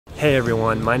Hey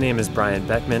everyone, my name is Brian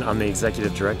Beckman. I'm the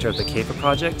Executive Director of the Kefa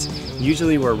Project.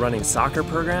 Usually we're running soccer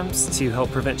programs to help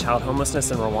prevent child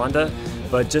homelessness in Rwanda,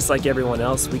 but just like everyone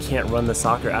else, we can't run the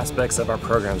soccer aspects of our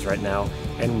programs right now,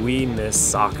 and we miss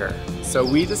soccer. So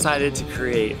we decided to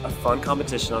create a fun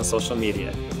competition on social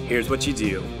media. Here's what you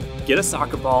do. Get a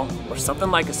soccer ball, or something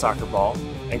like a soccer ball,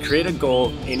 and create a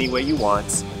goal any way you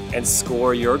want, and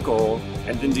score your goal,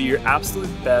 and then do your absolute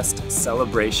best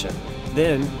celebration.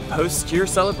 Then post your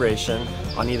celebration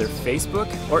on either Facebook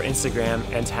or Instagram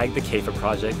and tag the Kefa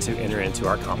Project to enter into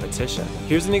our competition.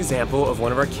 Here's an example of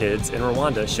one of our kids in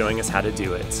Rwanda showing us how to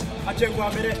do it.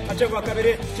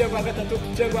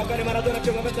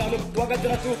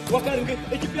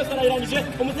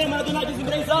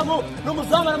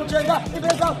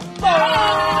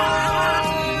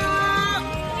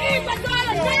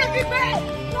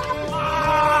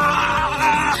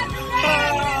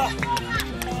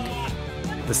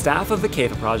 The staff of the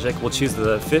Kefa Project will choose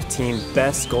the 15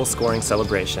 best goal-scoring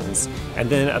celebrations, and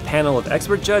then a panel of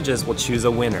expert judges will choose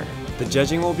a winner. The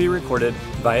judging will be recorded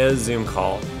via a Zoom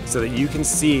call so that you can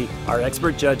see our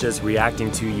expert judges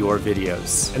reacting to your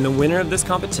videos. And the winner of this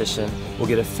competition will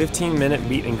get a 15-minute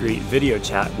meet and greet video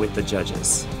chat with the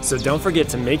judges. So don't forget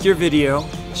to make your video,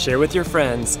 share with your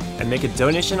friends, and make a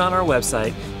donation on our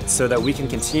website so that we can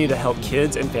continue to help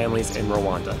kids and families in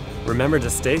Rwanda. Remember to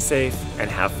stay safe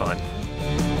and have fun.